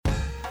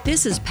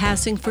This is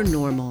Passing for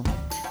Normal.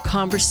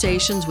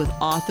 Conversations with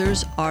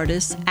authors,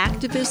 artists,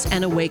 activists,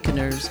 and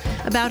awakeners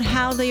about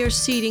how they are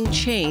seeding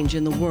change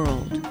in the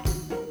world.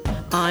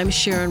 I'm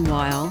Sharon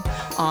Weil,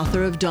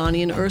 author of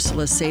Donnie and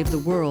Ursula Save the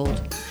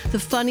World, the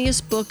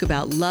funniest book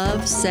about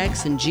love,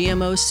 sex, and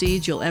GMO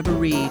seeds you'll ever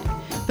read.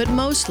 But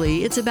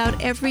mostly, it's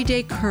about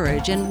everyday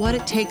courage and what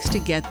it takes to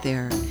get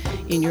there,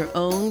 in your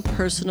own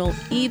personal,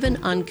 even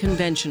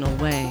unconventional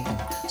way.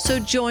 So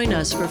join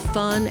us for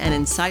fun and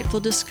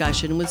insightful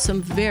discussion with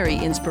some very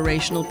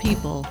inspirational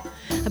people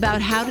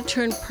about how to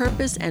turn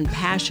purpose and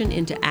passion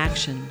into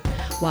action,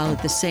 while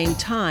at the same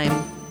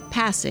time,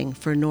 passing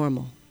for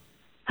normal.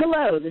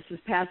 Hello, this is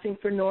Passing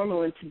for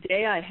Normal, and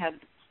today I have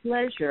the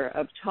pleasure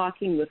of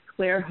talking with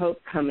Claire Hope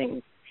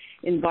Cummings,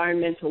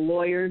 environmental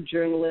lawyer,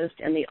 journalist,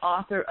 and the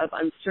author of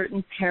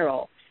Uncertain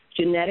Peril,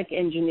 Genetic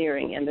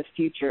Engineering and the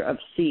Future of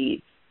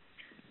Seeds.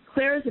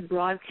 Claire is a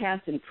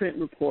broadcast and print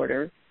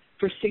reporter.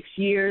 For 6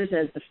 years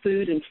as the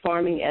food and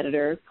farming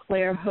editor,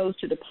 Claire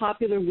hosted a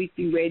popular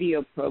weekly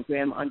radio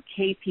program on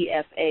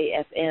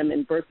KPFA-FM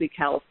in Berkeley,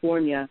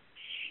 California,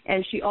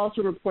 and she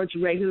also reports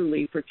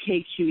regularly for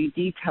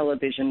KQED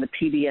Television, the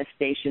PBS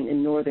station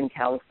in Northern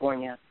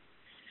California.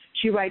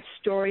 She writes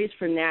stories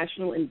for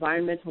national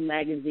environmental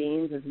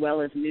magazines as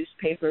well as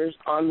newspapers,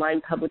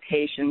 online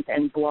publications,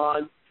 and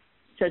blogs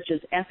such as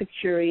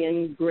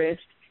Epicurean,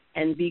 Grist,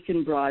 and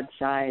Beacon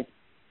Broadside.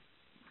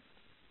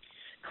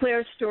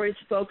 Claire's stories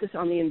focus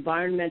on the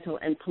environmental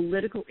and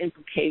political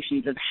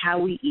implications of how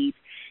we eat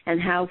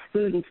and how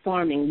food and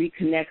farming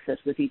reconnects us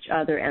with each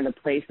other and the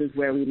places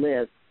where we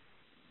live.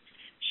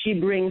 She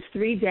brings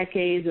 3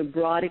 decades of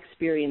broad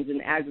experience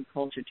in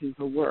agriculture to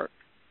her work.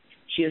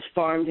 She has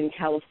farmed in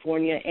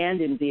California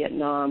and in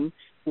Vietnam,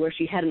 where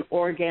she had an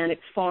organic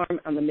farm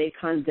on the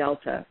Mekong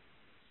Delta.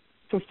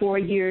 For 4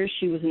 years,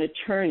 she was an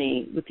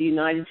attorney with the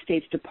United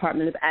States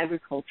Department of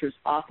Agriculture's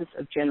Office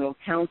of General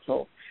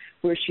Counsel,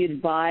 where she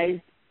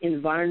advised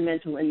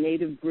environmental and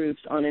native groups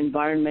on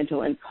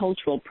environmental and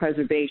cultural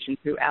preservation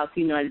throughout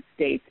the United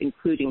States,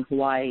 including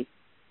Hawaii.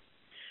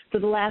 For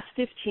the last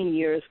 15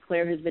 years,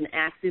 Claire has been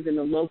active in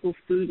the local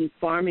food and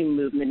farming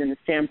movement in the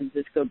San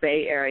Francisco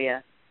Bay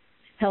Area,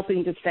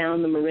 helping to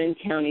found the Marin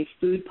County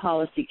Food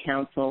Policy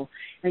Council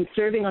and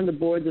serving on the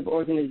boards of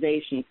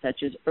organizations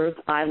such as Earth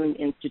Island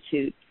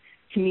Institute,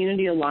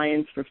 Community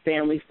Alliance for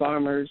Family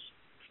Farmers,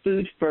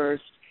 Food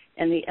First,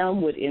 and the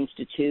Elmwood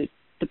Institute,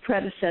 the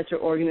predecessor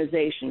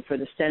organization for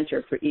the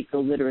Center for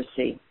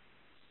Eco-Literacy.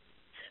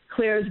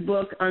 Claire's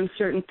book,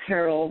 Uncertain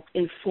Peril,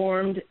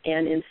 informed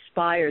and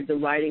inspired the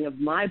writing of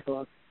my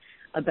book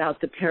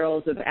about the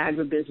perils of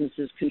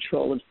agribusiness's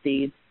control of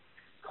seeds.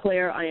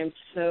 Claire, I am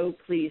so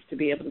pleased to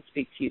be able to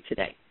speak to you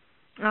today.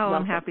 Oh,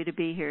 welcome. I'm happy to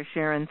be here,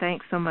 Sharon.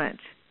 Thanks so much.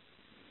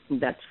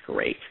 That's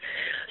great.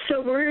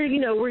 So we're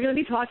going to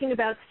be talking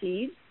about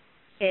seeds,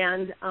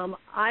 and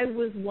I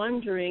was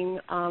wondering,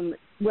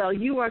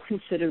 you are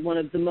considered one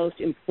of the most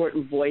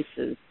important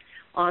voices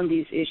on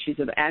these issues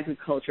of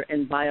agriculture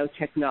and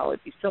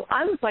biotechnology. So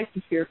I would like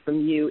to hear from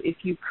you, if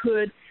you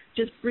could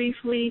just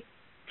briefly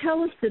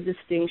tell us the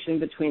distinction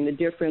between the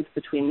difference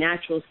between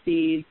natural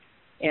seeds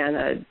and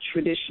a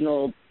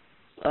traditional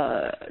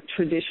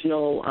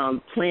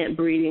plant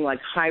breeding like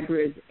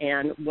hybrids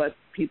and what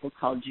people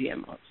call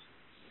GMOs.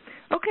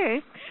 Okay,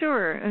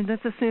 sure. And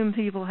let's assume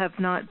people have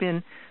not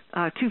been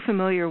too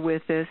familiar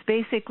with this.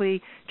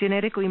 Basically,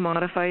 genetically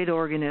modified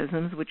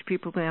organisms, which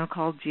people now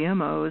call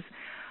GMOs,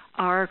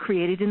 are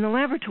created in the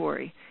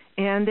laboratory.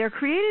 And they're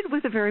created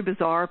with a very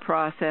bizarre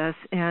process,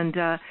 and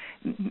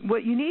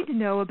what you need to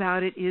know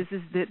about it is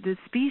that the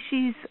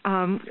species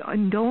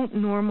don't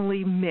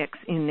normally mix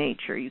in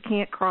nature. You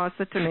can't cross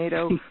a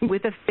tomato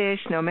with a fish,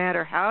 no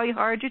matter how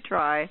hard you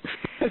try,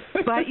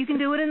 but you can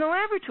do it in the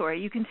laboratory.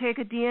 You can take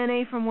a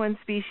DNA from one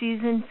species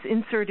and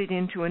insert it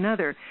into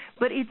another,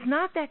 but it's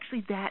not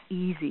actually that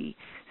easy.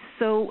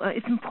 So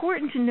it's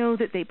important to know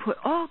that they put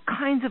all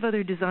kinds of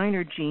other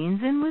designer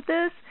genes in with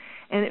this.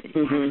 And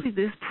actually,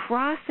 this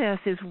process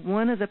is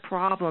one of the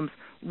problems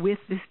with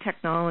this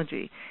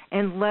technology.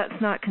 And let's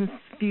not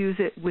confuse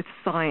it with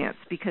science,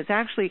 because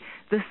actually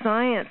the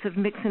science of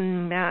mixing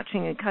and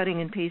matching and cutting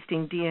and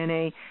pasting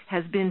DNA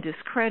has been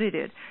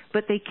discredited.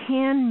 But they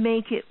can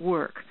make it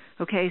work.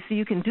 Okay, so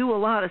you can do a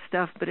lot of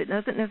stuff, but it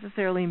doesn't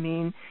necessarily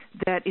mean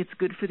that it's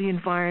good for the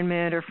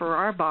environment or for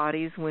our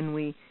bodies when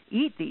we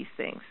eat these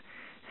things.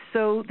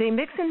 So they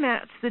mix and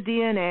match the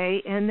DNA,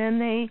 and then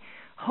they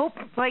hope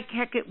like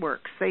heck it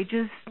works. They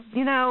just,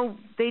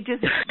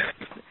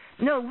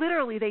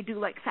 literally they do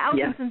like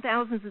thousands and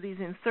thousands of these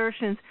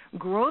insertions,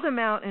 grow them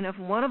out, and if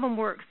one of them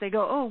works, they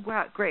go, oh,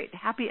 wow, great,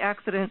 happy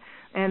accident,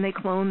 and they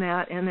clone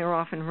that, and they're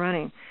off and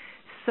running.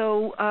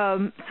 So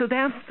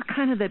that's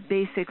kind of the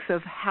basics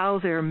of how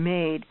they're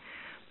made.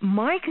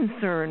 My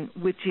concern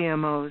with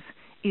GMOs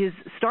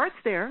starts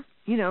there,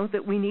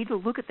 that we need to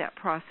look at that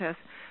process,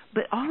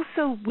 but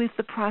also with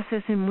the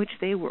process in which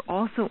they were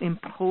also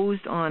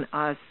imposed on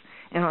us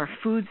and our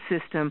food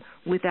system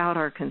without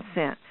our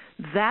consent.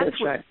 That's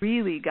what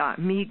really got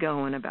me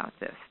going about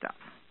this stuff.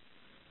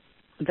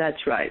 That's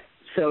right.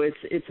 So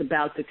it's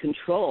about the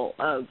control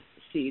of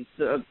seeds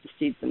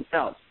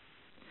themselves.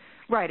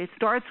 Right. It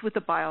starts with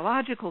the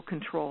biological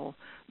control,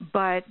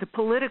 but the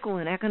political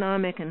and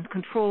economic and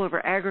control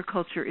over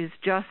agriculture is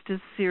just as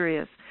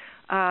serious.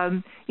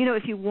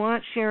 If you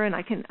want, Sharon,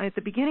 I can, at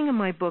the beginning of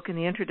my book, in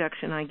the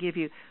introduction I give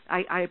you,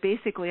 I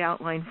basically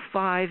outline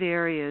 5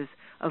 areas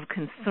of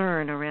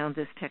concern around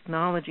this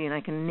technology, and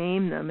I can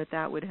name them if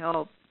that would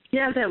help.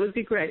 Yeah, that would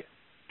be great.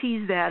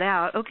 Tease that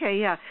out. Okay,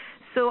 yeah.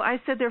 So I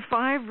said there are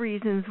 5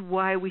 reasons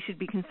why we should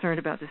be concerned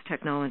about this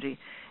technology.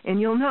 And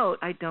you'll note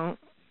I don't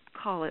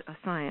call it a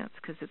science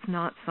because it's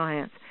not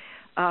science.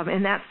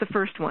 And that's the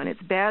first one.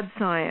 It's bad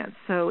science.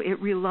 So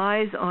it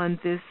relies on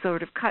this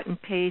sort of cut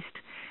and paste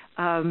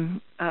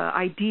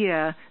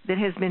idea that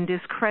has been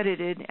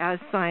discredited as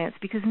science,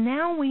 because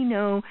now we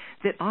know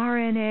that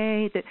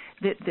RNA,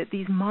 that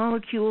these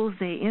molecules,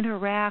 they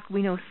interact.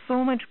 We know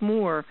so much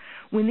more.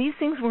 When these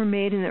things were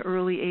made in the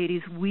early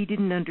 80s, we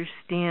didn't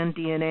understand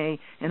DNA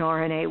and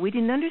RNA. We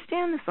didn't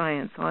understand the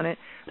science on it,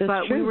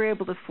 but we were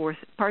able to force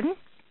it. Pardon?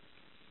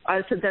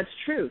 I said that's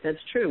true.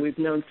 That's true. We've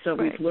learned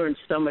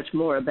so much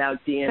more about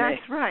DNA.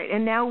 That's right.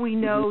 And now we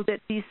know that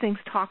these things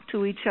talk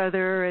to each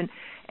other,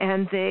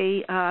 and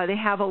they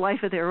have a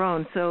life of their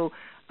own. So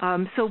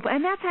and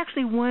that's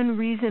actually one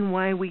reason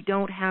why we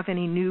don't have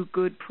any new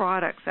good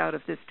products out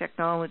of this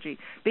technology.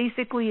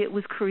 Basically, it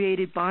was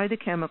created by the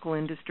chemical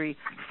industry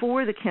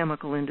for the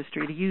chemical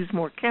industry to use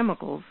more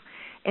chemicals,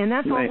 and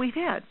that's all we've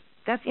had.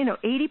 That's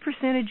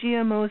 80% of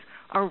GMOs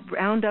are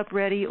Roundup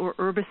ready or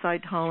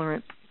herbicide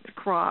tolerant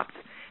crops,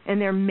 and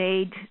they're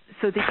made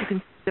so that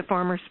the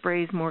farmer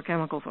sprays more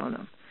chemicals on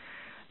them.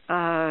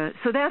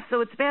 So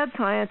it's bad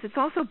science. It's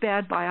also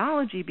bad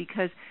biology,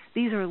 because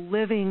these are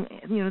living.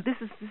 This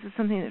is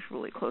something that's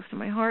really close to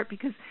my heart,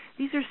 because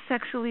these are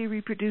sexually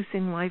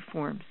reproducing life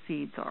forms.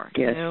 Seeds are.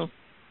 Yes.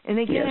 And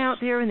they get out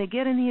there and they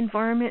get in the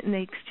environment and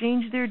they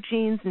exchange their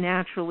genes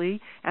naturally,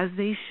 as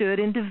they should,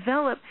 and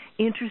develop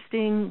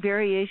interesting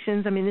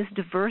variations. I mean, this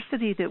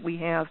diversity that we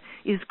have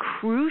is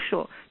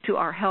crucial to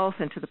our health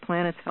and to the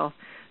planet's health.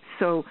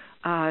 So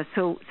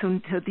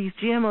these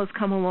GMOs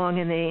come along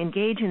and they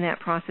engage in that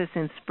process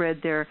and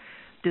spread their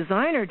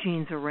designer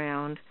genes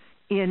around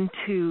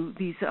into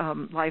these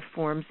life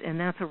forms, and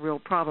that's a real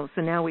problem.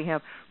 So now we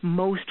have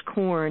most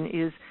corn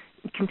is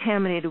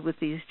contaminated with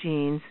these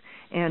genes,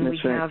 and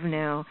that's have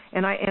now.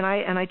 And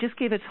I just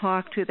gave a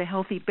talk to the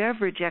Healthy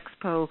Beverage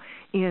Expo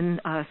in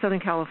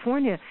Southern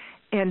California.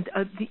 And,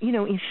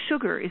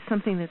 sugar is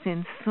something that's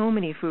in so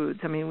many foods.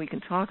 I mean, we can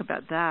talk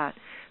about that.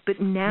 But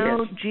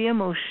now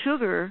GMO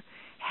sugar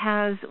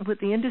has, what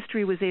the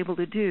industry was able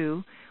to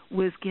do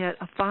was get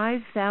a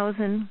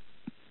 5,000%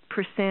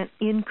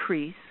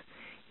 increase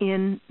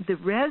in the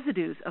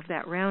residues of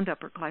that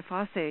Roundup or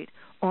glyphosate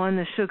on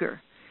the sugar.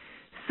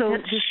 So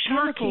that's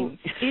shocking.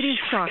 It is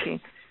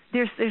shocking.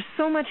 There's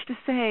so much to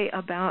say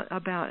about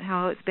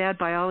how it's bad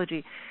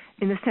biology,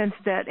 in the sense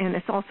that, and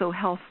it's also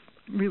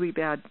really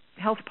bad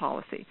health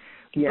policy.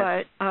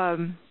 Yes. But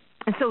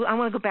and so I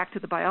want to go back to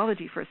the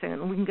biology for a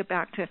second, and we can get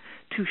back to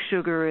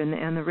sugar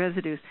and the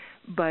residues.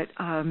 But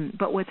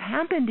what's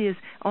happened is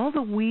all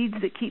the weeds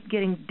that keep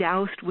getting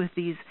doused with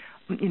these,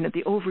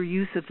 the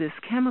overuse of this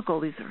chemical,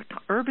 these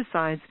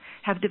herbicides,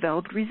 have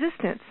developed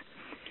resistance.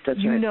 That's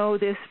right. You know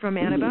this from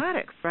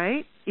antibiotics,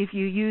 right? If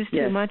you use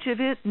too much of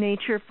it,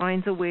 nature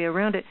finds a way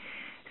around it.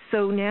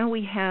 So now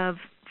we have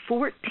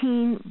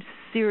 14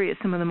 serious,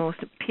 some of the most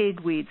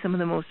pigweeds, some of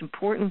the most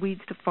important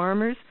weeds to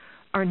farmers,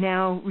 are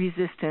now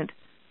resistant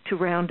to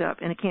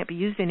Roundup, and it can't be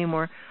used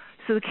anymore.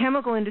 So the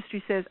chemical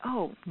industry says,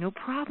 oh, no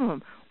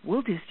problem.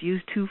 We'll just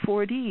use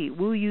 2,4-D.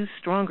 We'll use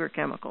stronger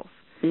chemicals.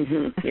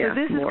 Mm-hmm. So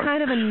this is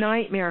kind of a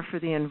nightmare for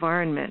the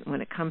environment when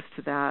it comes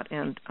to that.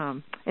 And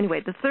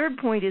anyway, the third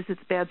point is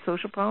it's bad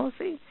social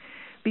policy,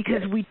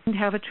 because we didn't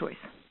have a choice.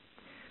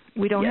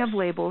 We don't have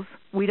labels.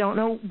 We don't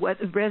know what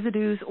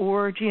residues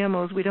or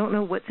GMOs. We don't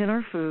know what's in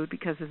our food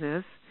because of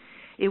this.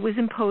 It was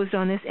imposed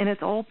on this, and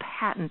it's all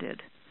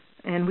patented.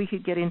 And we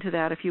could get into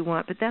that if you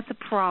want, but that's a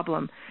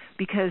problem,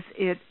 because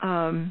it's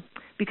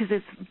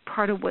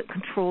part of what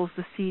controls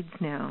the seeds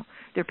now.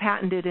 They're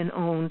patented and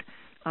owned.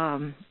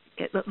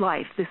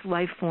 This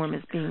life form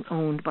is being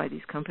owned by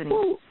these companies.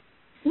 Well,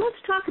 let's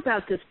talk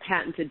about this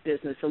patented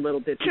business a little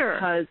bit,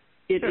 because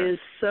it is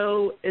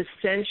so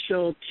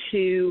essential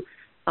to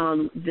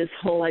this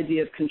whole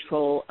idea of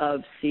control of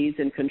seeds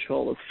and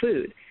control of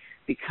food,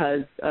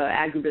 because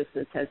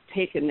agribusiness has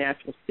taken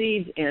natural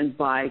seeds and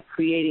by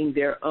creating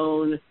their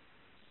own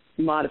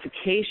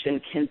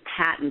modification can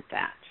patent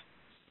that.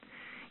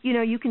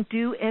 You can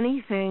do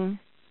anything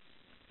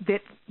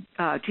that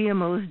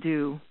GMOs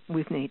do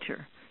with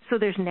nature. So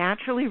there's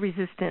naturally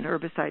resistant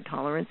herbicide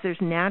tolerance. There's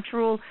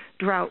natural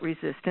drought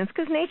resistance,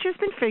 because nature's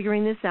been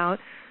figuring this out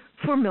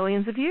for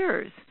millions of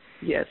years.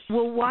 Yes.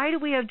 Well, why do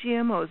we have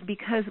GMOs?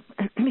 Because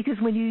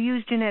when you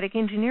use genetic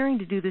engineering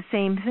to do the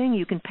same thing,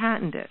 you can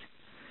patent it.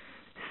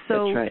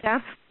 So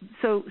that's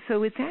so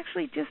it's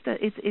actually just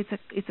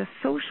it's a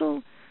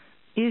social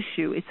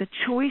issue. It's a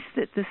choice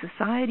that the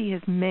society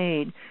has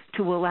made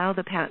to allow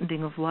the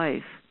patenting of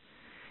life.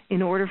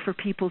 in order for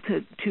people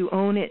to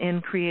own it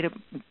and create a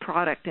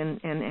product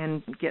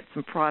and get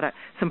some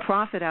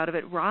profit out of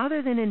it,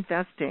 rather than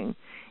investing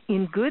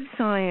in good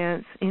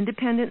science,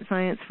 independent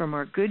science from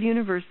our good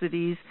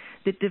universities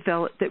that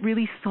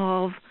really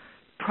solve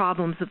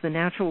problems of the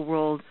natural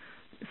world,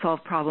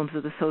 solve problems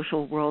of the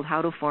social world.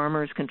 How do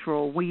farmers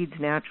control weeds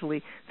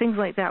naturally? Things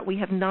like that. We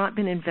have not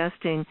been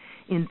investing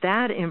in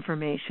that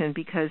information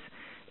because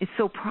it's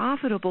so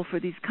profitable for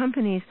these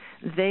companies.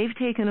 They've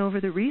taken over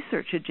the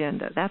research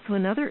agenda. That's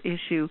another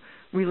issue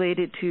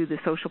related to the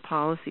social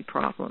policy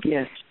problem.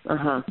 Yes.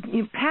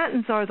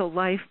 Patents are the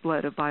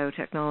lifeblood of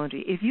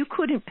biotechnology. If you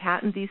couldn't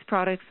patent these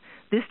products,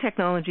 this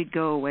technology would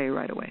go away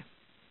right away.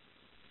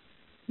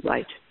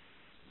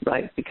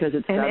 Right, because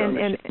it's got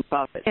ownership and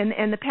profit.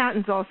 And the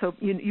patents also,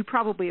 you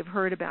probably have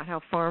heard about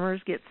how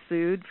farmers get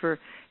sued for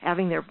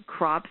having their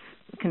crops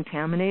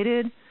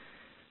contaminated.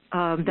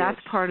 That's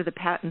part of the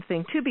patent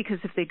thing too, because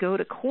if they go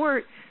to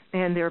court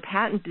and they're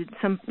patented,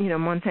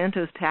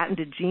 Monsanto's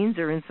patented genes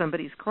are in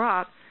somebody's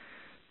crop,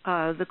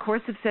 the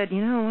courts have said,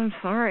 I'm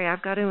sorry,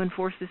 I've got to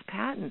enforce this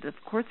patent. The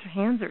courts'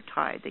 hands are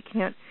tied. They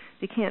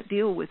can't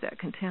deal with that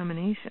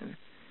contamination.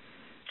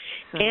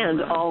 So,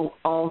 and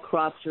all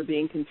crops are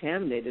being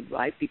contaminated,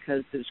 right?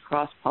 Because there's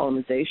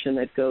cross-pollination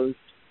that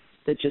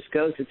just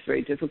goes. It's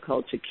very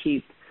difficult to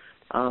keep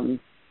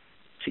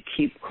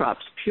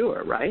crops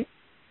pure, right?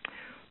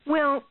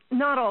 Well,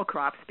 not all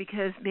crops,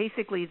 because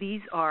basically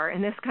these are,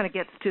 and this kind of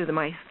gets to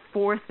my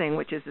fourth thing,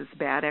 which is this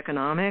bad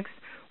economics.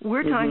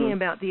 We're talking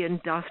about the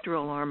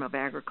industrial arm of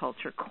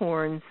agriculture: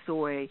 corn,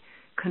 soy,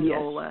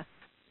 canola,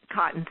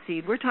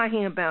 cottonseed. We're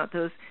talking about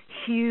those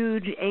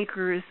huge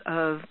acres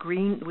of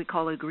green, we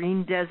call it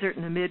green desert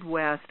in the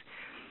Midwest.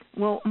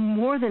 Well,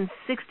 more than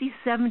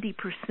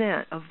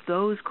 60-70% of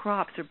those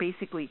crops are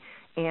basically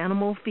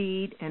animal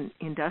feed and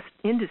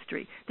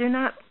industry. They're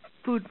not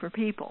food for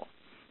people.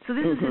 So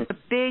this is a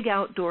big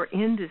outdoor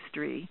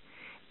industry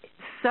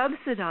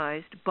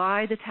subsidized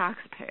by the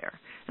taxpayer.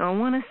 Now, I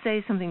want to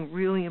say something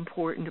really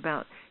important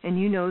about, and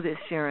you know this,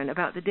 Sharon,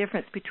 about the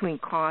difference between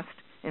cost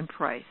and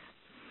price.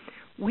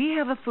 We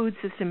have a food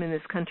system in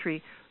this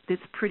country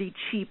that's pretty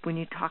cheap when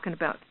you're talking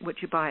about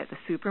what you buy at the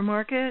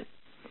supermarket.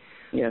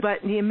 Yes.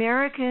 But the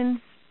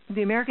American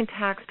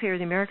taxpayer,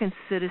 the American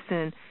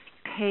citizen,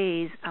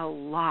 pays a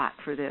lot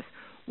for this.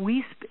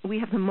 We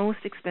have the most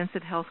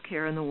expensive health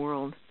care in the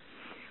world.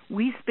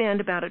 We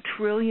spend about $1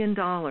 trillion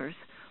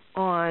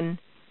on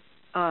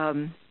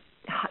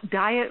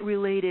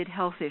diet-related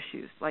health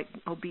issues like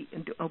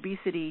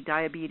obesity,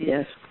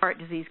 diabetes, heart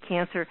disease,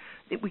 cancer.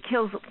 We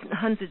kill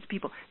hundreds of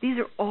people. These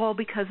are all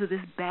because of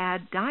this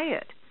bad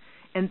diet.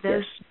 And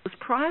those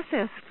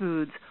processed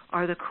foods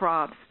are the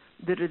crops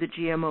that are the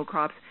GMO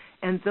crops,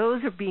 and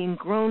those are being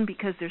grown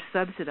because they're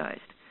subsidized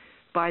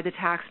by the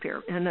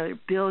taxpayer. And another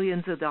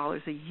billions of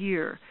dollars a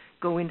year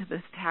go into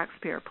the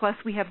taxpayer. Plus,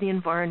 we have the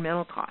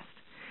environmental cost.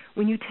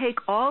 When you take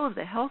all of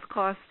the health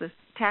costs, the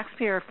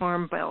taxpayer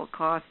farm bill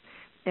costs,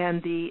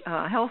 and the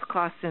health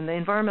costs and the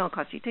environmental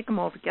costs, you take them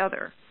all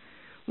together,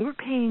 we're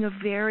paying a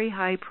very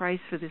high price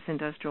for this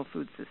industrial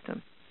food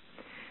system.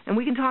 And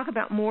we can talk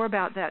more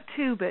about that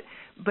too, but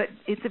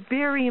it's a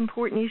very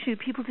important issue.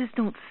 People just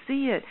don't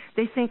see it.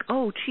 They think,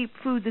 cheap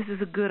food, this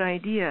is a good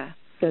idea.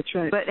 That's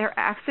right. But they're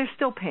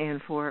still paying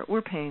for it.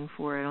 We're paying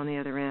for it on the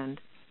other end.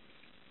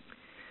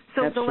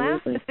 So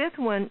Absolutely. the fifth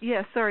one,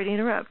 sorry to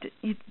interrupt.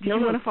 You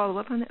want to follow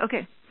up on that?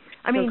 Okay.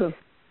 I mean,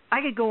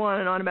 I could go on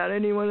and on about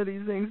any one of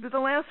these things, but the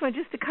last one,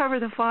 just to cover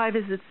the five,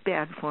 is it's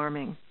bad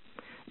farming.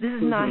 This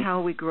is not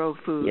how we grow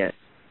food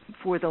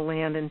for the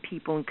land and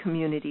people and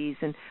communities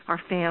and our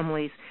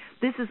families.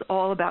 This is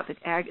all about the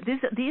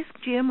these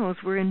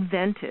GMOs were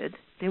invented.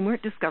 They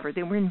weren't discovered.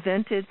 They were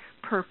invented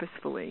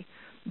purposefully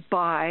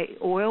by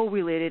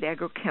oil-related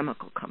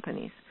agrochemical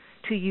companies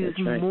to use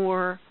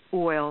more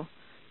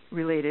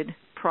oil-related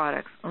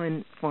products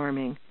on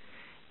farming.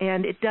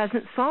 And it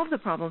doesn't solve the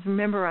problems.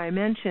 Remember, I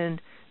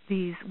mentioned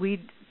these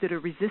weeds that are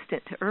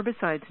resistant to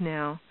herbicides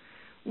now.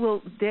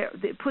 Well,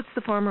 it puts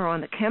the farmer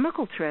on the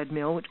chemical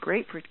treadmill, which is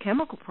great for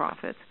chemical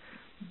profits,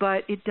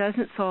 but it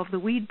doesn't solve the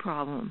weed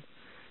problem.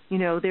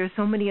 There's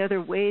so many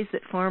other ways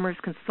that farmers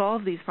can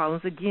solve these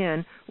problems,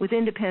 again, with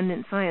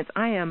independent science.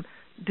 I am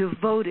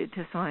devoted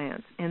to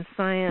science, and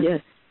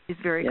science is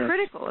very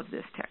critical of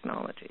this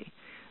technology.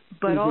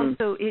 But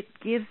also it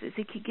gives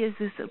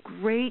us a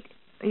great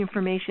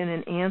information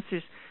and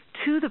answers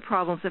to the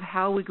problems of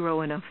how we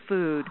grow enough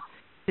food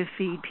to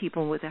feed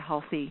people with a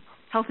healthy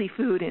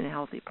food and a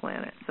healthy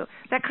planet. So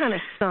that kind of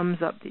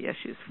sums up the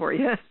issues for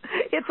you.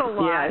 It's a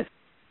lot. Yes.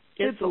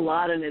 It's a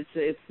lot, and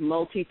it's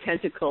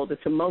multi-tentacled.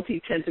 It's a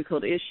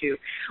multi-tentacled issue.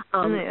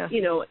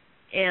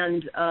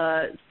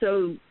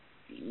 So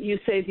you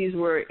say these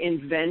were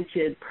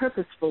invented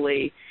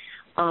purposefully,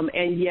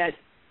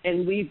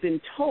 and we've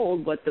been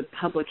told, what the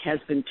public has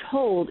been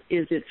told,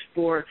 is it's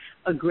for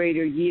a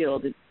greater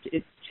yield.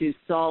 It's to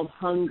solve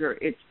hunger.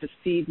 It's to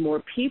feed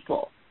more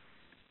people.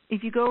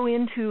 If you go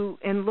into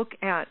and look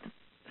at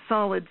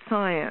solid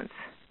science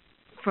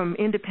from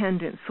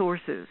independent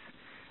sources,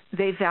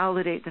 they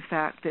validate the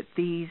fact that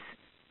these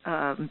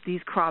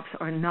these crops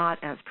are not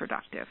as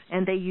productive,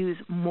 and they use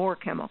more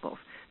chemicals.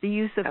 The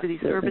use of these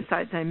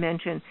herbicides I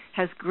mentioned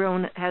has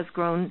grown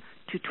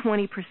to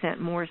 20%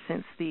 more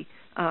since the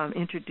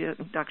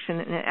introduction,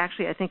 and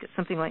actually I think it's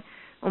something like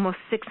almost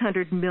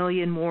 600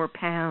 million more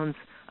pounds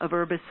of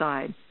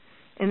herbicide.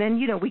 And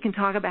then, we can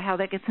talk about how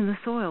that gets in the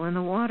soil, in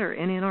the water,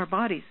 and in our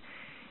bodies.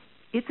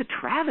 It's a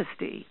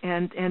travesty,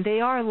 and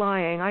they are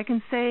lying. I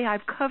can say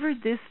I've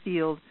covered this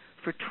field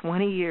for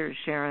 20 years,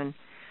 Sharon.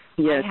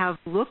 Yes. I have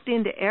looked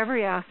into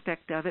every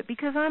aspect of it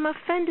because I'm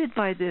offended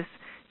by this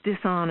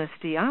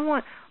dishonesty.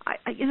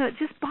 It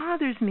just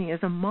bothers me as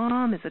a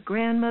mom, as a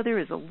grandmother,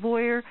 as a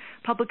lawyer,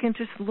 public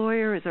interest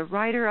lawyer, as a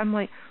writer. I'm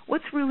like,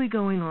 what's really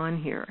going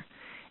on here?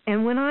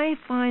 And when I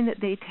find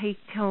that they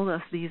tell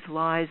us these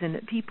lies and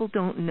that people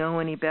don't know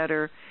any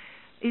better,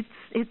 it's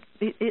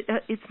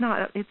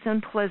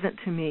unpleasant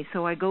to me.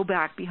 So I go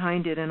back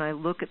behind it and I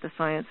look at the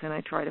science and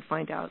I try to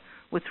find out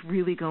what's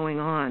really going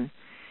on.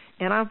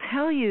 And I'll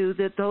tell you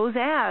that those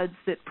ads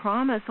that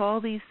promise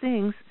all these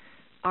things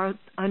are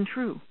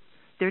untrue.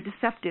 They're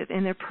deceptive,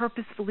 and they're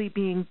purposefully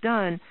being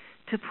done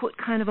to put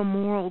kind of a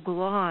moral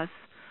gloss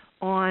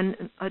on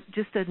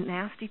just a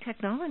nasty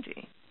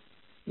technology.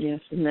 Yes,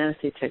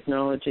 nasty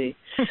technology.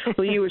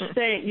 Well, you were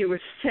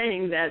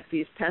saying that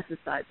these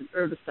pesticides and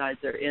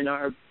herbicides are in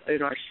our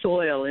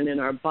soil and in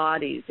our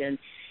bodies,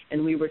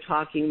 and we were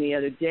talking the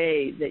other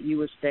day that you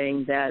were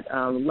saying that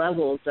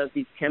levels of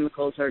these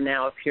chemicals are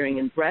now appearing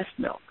in breast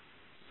milk.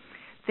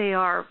 They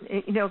are,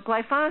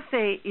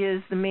 glyphosate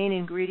is the main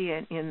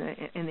ingredient in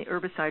the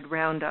herbicide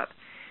Roundup,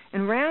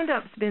 and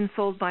Roundup's been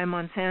sold by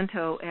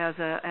Monsanto as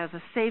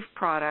a safe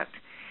product,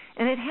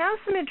 and it has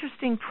some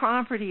interesting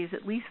properties,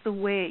 at least the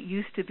way it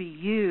used to be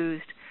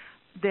used,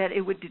 that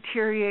it would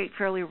deteriorate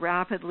fairly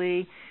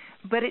rapidly.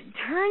 But it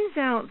turns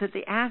out that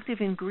the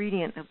active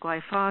ingredient of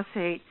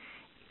glyphosate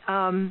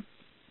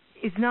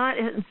is not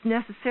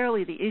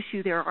necessarily the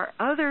issue. There are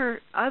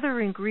other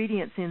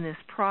ingredients in this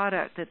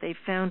product that they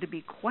found to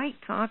be quite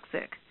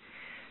toxic.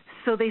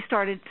 So they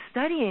started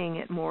studying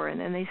it more,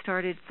 and then they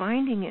started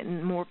finding it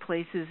in more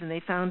places, and they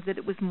found that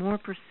it was more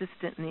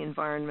persistent in the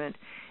environment,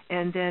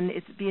 and then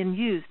it's being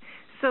used.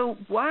 So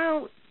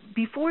while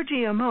before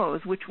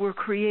GMOs, which were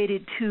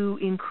created to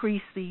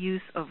increase the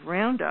use of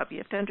Roundup, you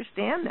have to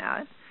understand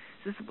that.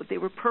 This is what they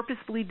were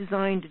purposefully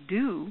designed to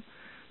do.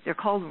 They're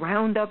called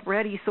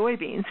Roundup-ready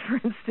soybeans, for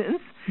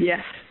instance.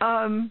 Yes.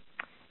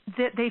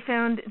 That they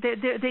found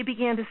they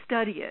began to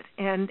study it,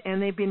 and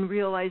they've been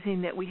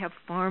realizing that we have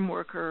farm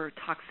worker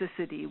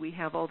toxicity, we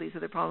have all these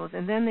other problems,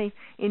 and then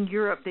in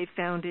Europe they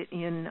found it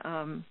in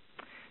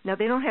now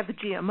they don't have the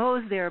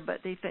GMOs there,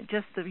 but they found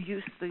just the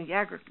use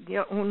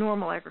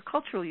normal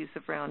agricultural use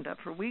of Roundup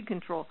for weed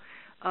control.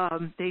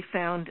 They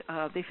found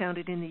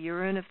it in the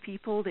urine of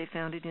people. They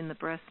found it in the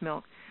breast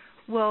milk.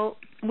 Well,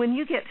 when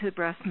you get to the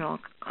breast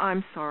milk,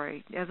 I'm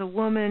sorry, as a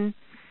woman,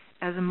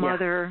 as a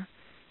mother. Yeah.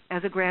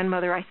 As a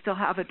grandmother, I still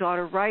have a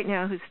daughter right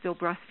now who's still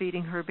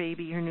breastfeeding her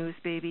baby, her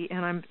newest baby,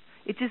 and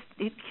it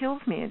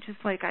kills me. It's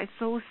just like, I'm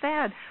so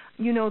sad.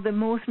 The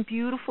most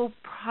beautiful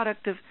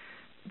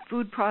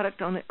food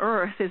product on the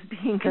earth is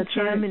being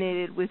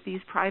contaminated with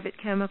these private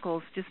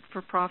chemicals just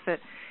for profit.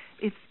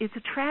 It's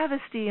a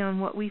travesty on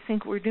what we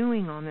think we're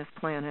doing on this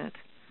planet.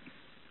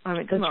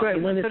 That's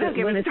right. Well,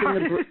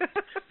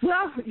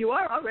 you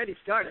are already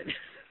started.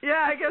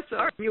 Yeah, I guess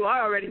so. You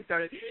are already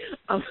started.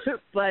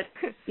 But,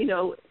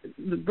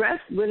 the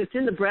breast, when it's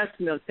in the breast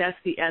milk, that's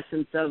the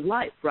essence of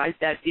life, right?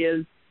 That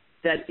is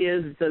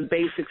the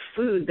basic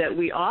food that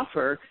we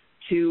offer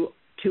to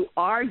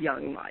our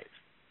young life,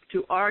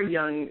 to our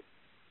young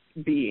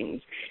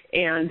beings.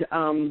 And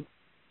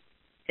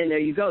there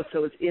you go.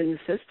 So it's in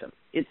the system.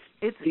 It's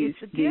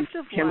a gift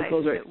of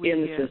chemicals life are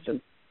in the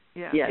system.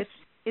 Yeah. Yes.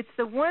 It's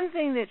the one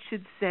thing that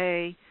should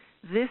say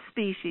this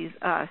species,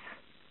 us,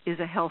 is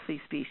a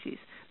healthy species.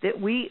 That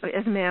we,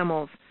 as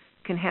mammals,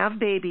 can have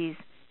babies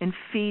and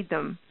feed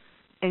them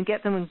and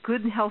get them a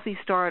good and healthy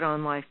start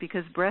on life,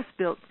 because breast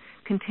milk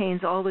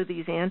contains all of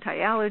these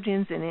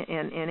anti-allergens and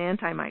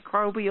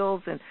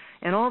antimicrobials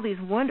and all these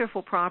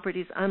wonderful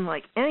properties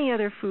unlike any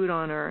other food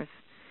on earth.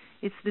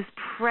 It's this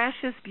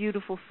precious,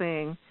 beautiful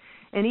thing.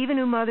 And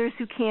even mothers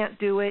who can't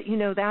do it,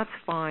 that's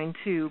fine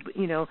too.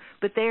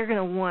 But they're going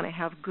to want to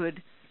have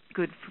good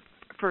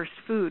first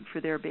food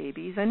for their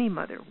babies. Any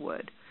mother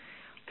would.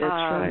 That's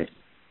right.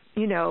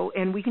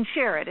 And we can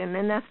share it, and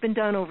then that's been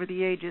done over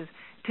the ages.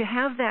 To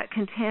have that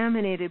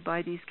contaminated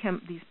by these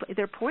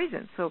they're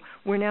poisons. So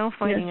we're now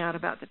finding out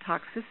about the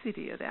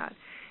toxicity of that.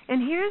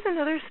 And here's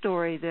another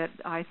story that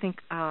I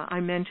think I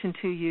mentioned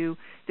to you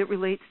that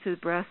relates to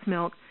breast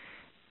milk.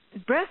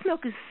 Breast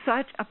milk is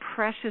such a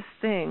precious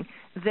thing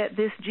that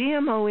this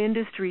GMO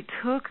industry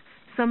took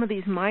some of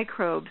these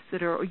microbes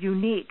that are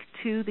unique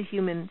to the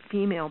human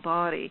female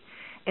body,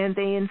 and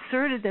they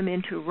inserted them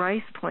into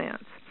rice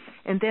plants.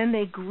 And then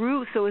they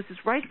grew, so this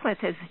rice plant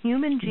has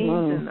human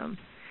genes in them.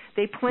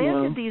 They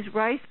planted these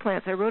rice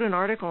plants. I wrote an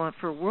article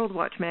for World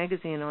Watch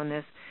magazine on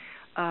this.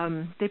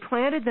 They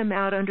planted them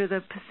out under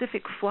the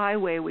Pacific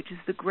flyway, which is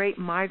the great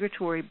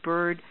migratory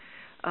bird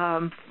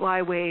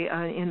flyway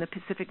in the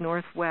Pacific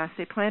Northwest.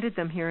 They planted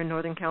them here in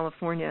Northern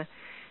California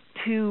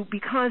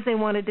because they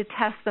wanted to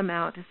test them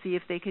out to see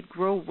if they could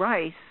grow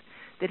rice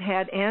that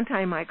had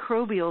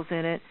antimicrobials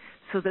in it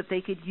so that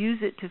they could use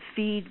it to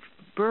feed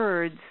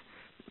birds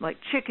like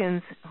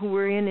chickens who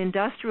were in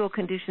industrial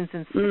conditions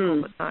and sick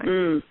all the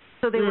time.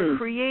 So they were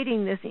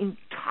creating this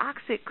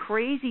toxic,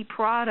 crazy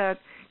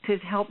product to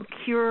help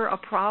cure a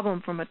problem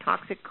from a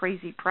toxic,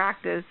 crazy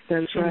practice.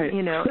 That's right.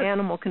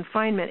 Animal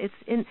confinement. It's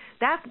in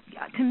that.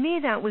 To me,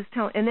 that was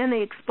telling. And then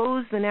they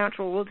exposed the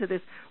natural world to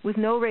this with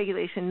no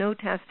regulation, no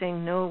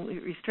testing, no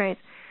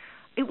restraints.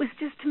 It was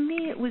just, to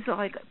me, it was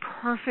like a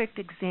perfect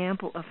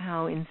example of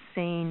how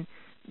insane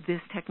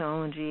this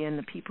technology and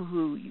the people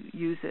who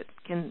use it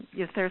can,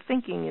 if their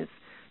thinking is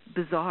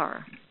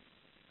bizarre.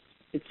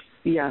 It's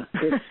they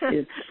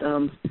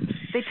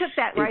took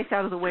that rice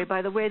out of the way.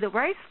 By the way, the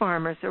rice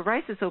farmers, their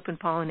rice is open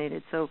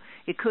pollinated, so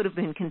it could have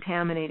been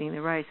contaminating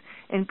the rice.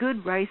 And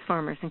good rice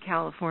farmers in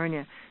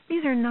California,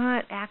 these are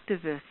not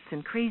activists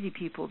and crazy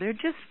people. They're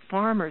just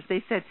farmers.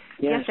 They said,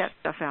 get that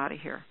stuff out of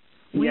here.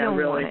 We don't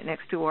want it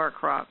next to our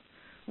crop.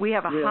 We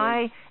have a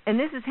high, and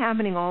this is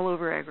happening all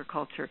over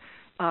agriculture.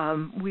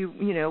 With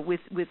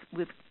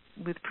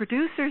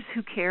producers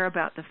who care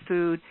about the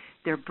food,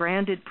 their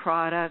branded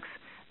products,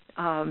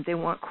 they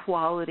want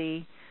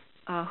quality.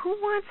 Who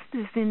wants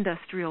this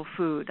industrial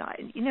food?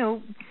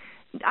 The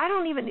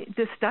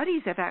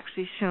studies have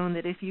actually shown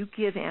that if you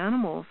give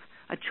animals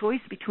a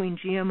choice between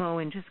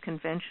GMO and just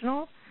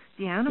conventional,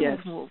 the animals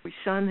will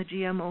shun the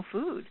GMO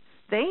food.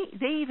 They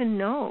even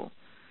know.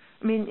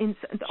 I mean, in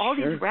all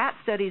these rat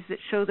studies that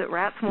show that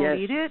rats won't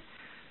eat it.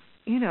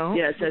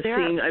 Yes,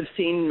 I've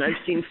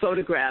seen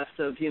photographs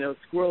of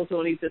squirrels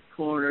won't eat this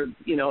corn,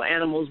 or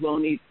animals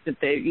won't eat that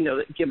they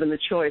given the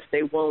choice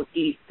they won't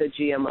eat the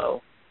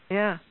GMO.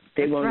 Yeah,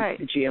 they won't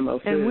eat the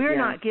GMO food. And we're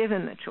not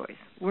given the choice.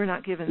 We're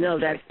not given the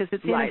choice because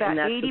it's in about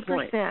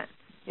 80%.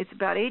 It's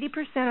about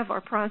 80% of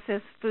our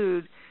processed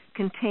food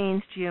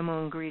contains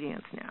GMO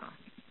ingredients now.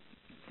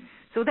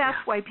 So that's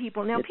why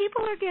people are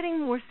getting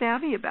more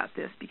savvy about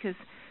this because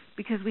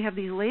we have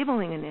these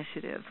labeling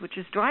initiatives, which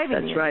is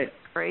driving me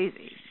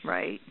crazy,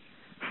 right?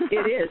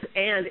 It is,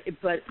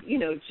 but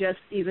just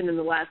even in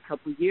the last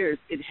couple of years,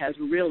 it has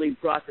really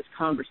brought this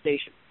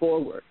conversation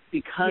forward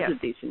because of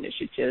these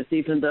initiatives.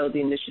 Even though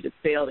the initiative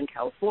failed in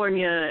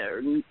California,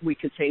 or we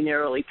could say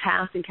narrowly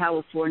passed in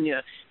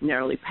California,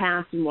 narrowly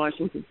passed in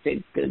Washington State,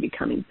 it's going to be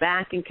coming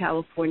back in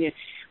California.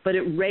 But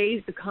it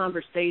raised the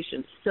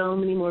conversation. So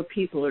many more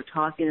people are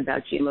talking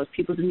about GMOs.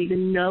 People didn't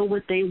even know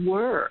what they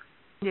were.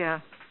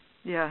 Yeah.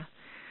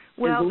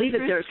 Well, and believe it,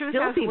 there are still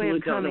people who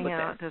don't know what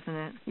out, that is. doesn't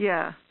it?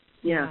 Yeah.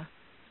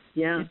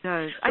 It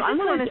does. So I just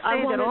want to say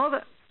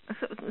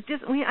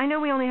that I know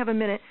we only have a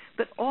minute,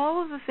 but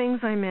all of the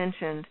things I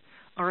mentioned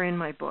are in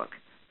my book,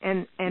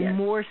 and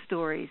more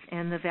stories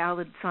and the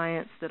valid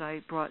science that I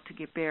brought to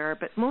bear,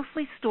 but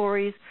mostly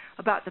stories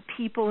about the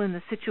people and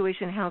the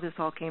situation, how this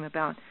all came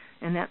about,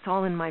 and that's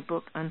all in my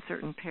book,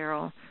 Uncertain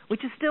Peril,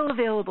 which is still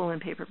available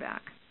in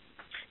paperback.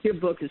 Your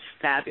book is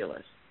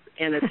fabulous.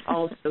 And it's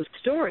also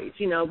stories,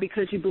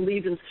 because you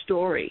believe in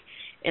story,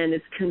 and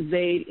it's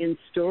conveyed in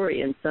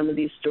story. And some of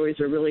these stories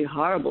are really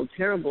horrible,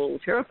 terrible,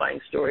 terrifying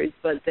stories,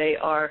 but they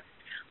are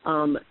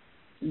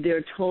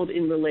they're told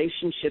in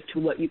relationship to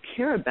what you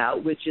care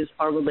about, which is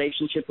our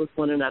relationship with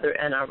one another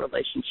and our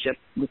relationship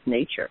with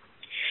nature.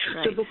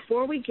 Right. So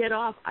before we get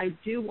off, I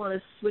do want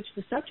to switch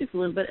the subject a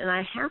little bit, and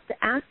I have to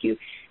ask you,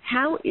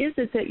 how is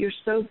it that you're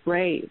so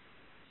brave?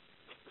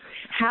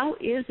 How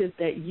is it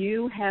that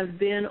you have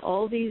been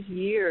all these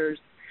years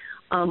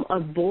a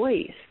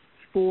voice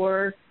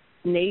for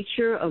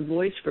nature, a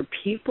voice for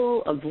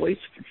people, a voice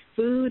for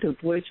food, a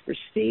voice for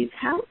seeds?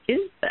 How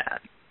is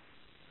that?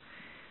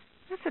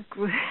 That's an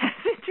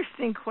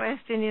interesting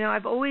question.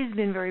 I've always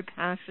been very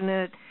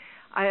passionate.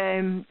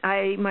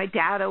 My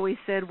dad always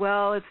said,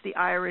 well, it's the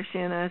Irish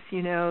in us,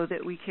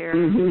 that we care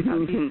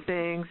about these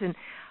things. And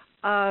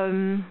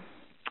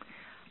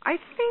I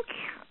think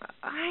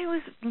I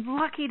was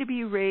lucky to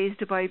be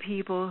raised by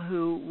people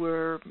who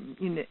were,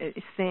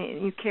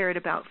 cared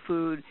about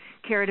food,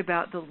 cared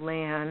about the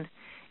land,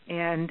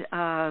 and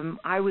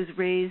I was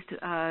raised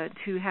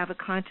to have a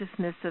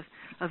consciousness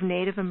of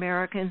Native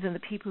Americans and the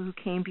people who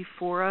came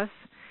before us.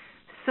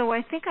 So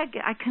I think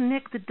I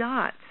connect the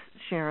dots,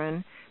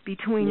 Sharon,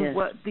 between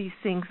what these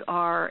things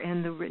are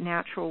and the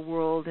natural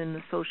world and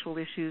the social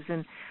issues.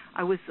 And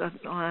I was a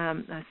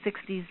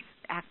 60s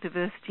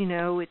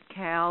activist, at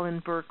Cal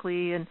and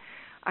Berkeley, and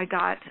I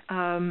got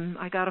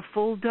a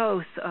full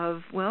dose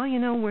of,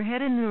 we're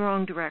headed in the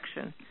wrong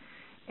direction.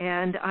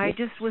 And I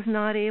just was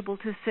not able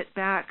to sit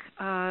back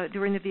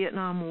during the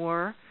Vietnam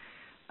War.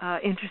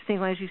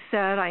 Interestingly, as you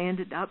said, I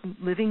ended up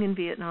living in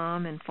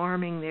Vietnam and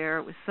farming there.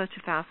 It was such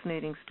a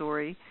fascinating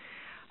story.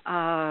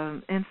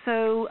 And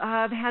so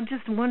I've had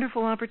just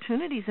wonderful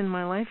opportunities in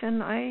my life,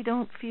 and I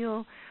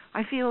feel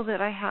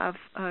that I have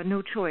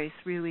no choice,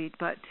 really,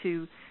 but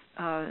to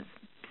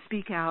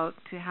speak out,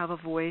 to have a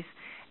voice.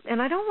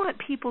 And I don't want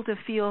people to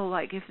feel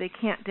like if they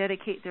can't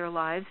dedicate their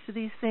lives to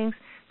these things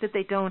that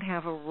they don't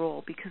have a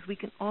role, because we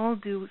can all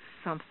do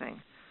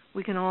something.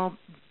 We can all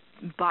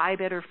buy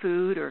better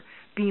food or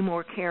be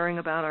more caring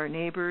about our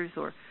neighbors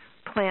or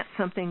plant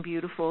something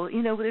beautiful.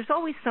 There's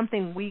always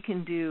something we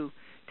can do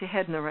to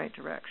head in the right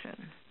direction.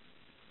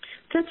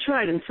 That's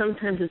right, and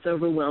sometimes it's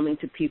overwhelming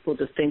to people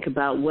to think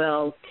about,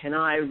 well, can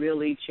I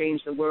really change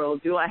the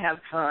world? Do I have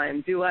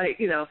time? Do I,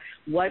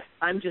 what?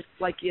 I'm just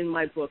like in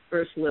my book,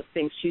 Ursula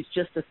thinks she's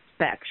just a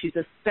speck. She's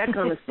a speck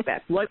on a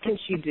speck. What can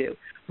she do,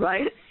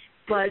 right?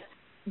 But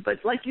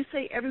like you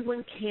say,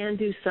 everyone can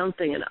do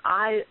something, and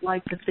I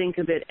like to think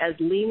of it as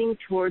leaning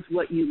towards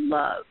what you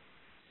love.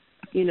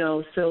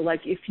 So like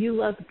if you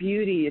love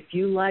beauty, if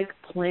you like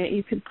plant,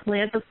 you could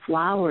plant a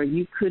flower.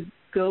 You could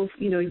go,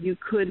 you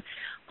could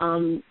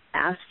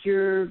ask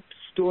your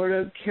store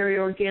to carry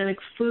organic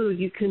food.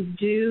 You can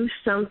do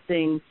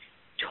something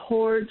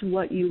towards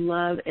what you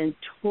love and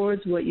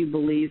towards what you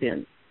believe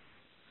in.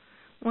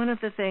 One of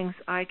the things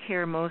I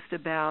care most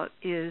about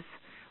is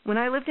when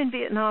I lived in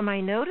Vietnam,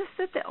 I noticed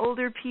that the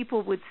older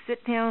people would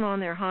sit down on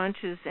their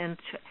haunches and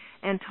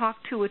talk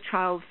to a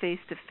child face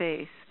to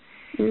face.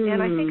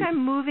 And I think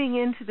I'm moving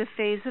into the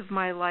phase of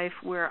my life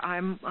where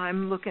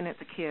I'm looking at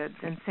the kids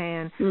and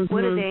saying,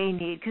 what do they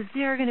need? Because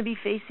they're going to be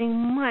facing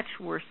much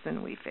worse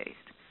than we faced,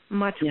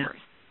 much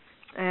worse.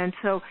 And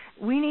so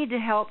we need to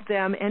help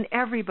them, and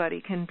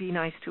everybody can be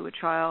nice to a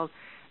child,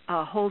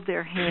 hold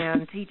their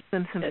hand, teach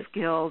them some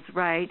skills,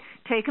 right?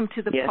 Take them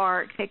to the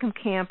park, take them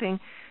camping,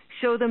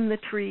 show them the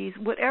trees.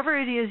 Whatever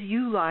it is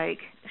you like,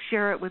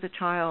 share it with a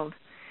child.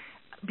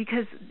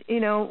 Because,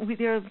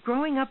 they're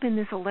growing up in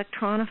this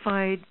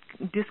electronified,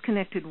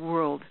 disconnected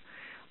world,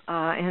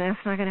 and that's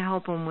not going to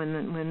help them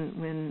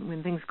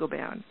when things go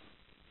bad.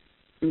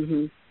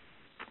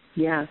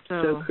 Yeah,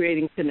 so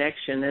creating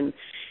connection,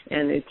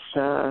 and it's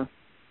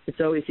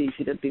always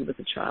easy to be with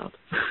a child.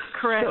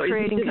 Correct,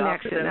 creating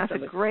connection. That's a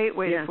great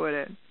way to put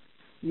it.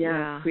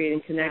 Yeah, creating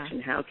connection.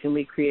 Yeah. How can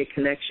we create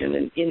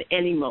connection in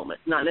any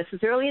moment? Not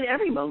necessarily in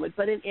every moment,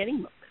 but in any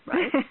moment,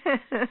 right?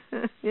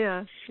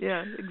 Yeah,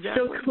 exactly.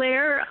 So,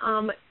 Claire,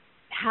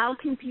 how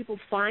can people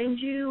find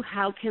you?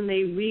 How can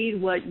they read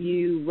what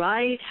you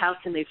write? How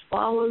can they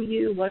follow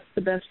you? What's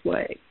the best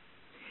way?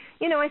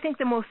 I think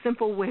the most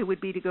simple way would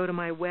be to go to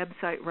my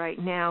website right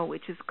now,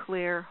 which is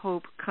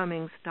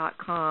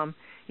ClaireHopeCummings.com.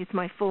 It's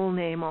my full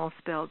name all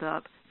spelled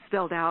out.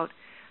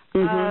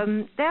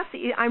 I'm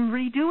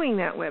redoing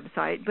that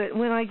website, but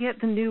when I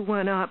get the new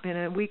one up in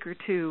a week or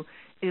two,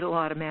 it'll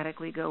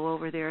automatically go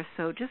over there.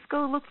 So just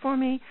go look for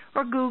me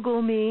or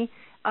Google me,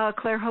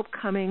 Claire Hope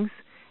Cummings,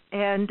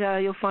 and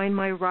you'll find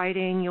my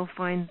writing. You'll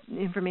find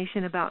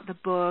information about the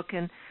book,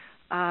 and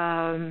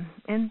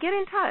get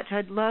in touch.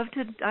 I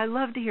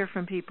love to hear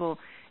from people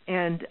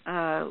and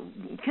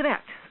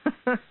connect.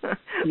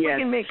 We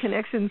can make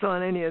connections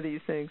on any of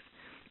these things.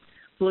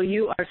 Well,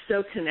 you are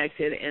so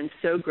connected and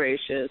so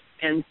gracious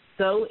and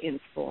so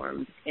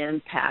informed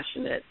and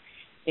passionate,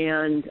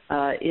 and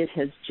it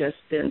has just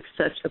been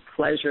such a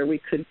pleasure. We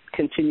could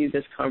continue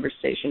this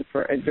conversation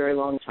for a very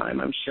long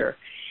time, I'm sure,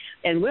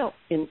 and will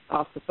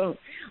off the phone.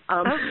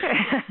 Okay.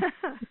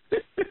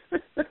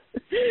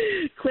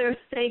 Claire,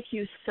 thank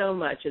you so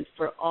much and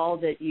for all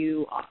that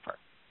you offer.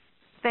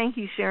 Thank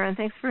you, Sharon.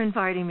 Thanks for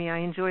inviting me. I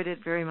enjoyed it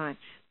very much.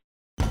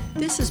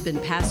 This has been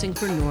Passing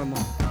for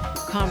Normal,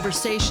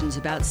 conversations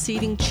about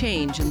seeding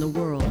change in the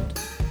world.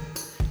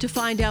 To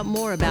find out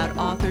more about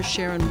author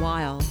Sharon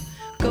Weil,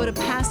 go to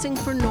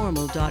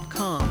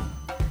passingfornormal.com.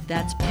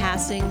 That's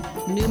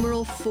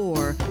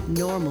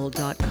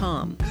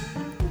passing4normal.com.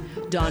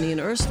 Donnie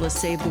and Ursula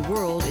Save the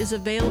World is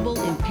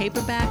available in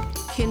paperback,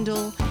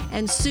 Kindle,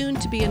 and soon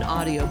to be an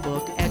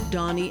audiobook at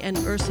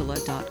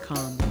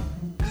donnieandursula.com.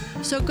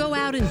 So go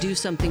out and do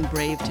something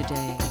brave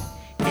today.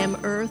 M.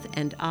 Earth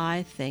and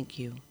I thank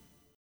you.